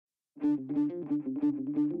Yeah,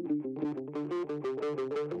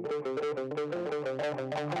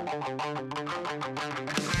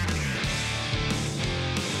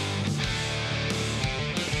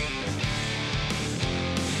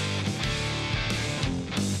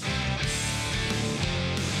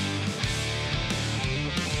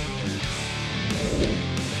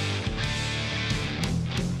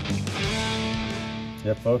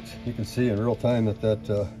 folks, you can see in real time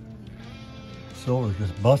that silver is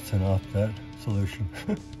just busting off that solution.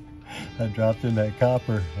 I dropped in that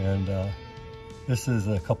copper, and this is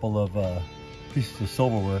a couple of pieces of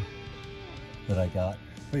silverware that I got.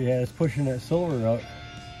 But yeah, it's pushing that silver out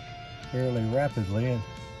fairly rapidly, and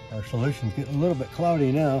our solution's getting a little bit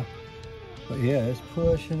cloudy now. But yeah, it's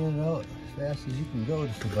pushing it out as fast as you can go,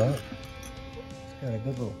 just about. It's got a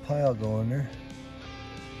good little pile going there.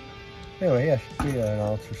 Anyway, yeah, should be an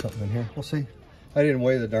ounce or something in here. We'll see. I didn't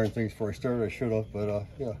weigh the darn things before I started. I should have, but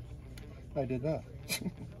yeah, I did not.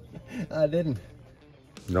 I didn't.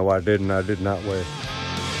 No, I didn't. I did not weigh.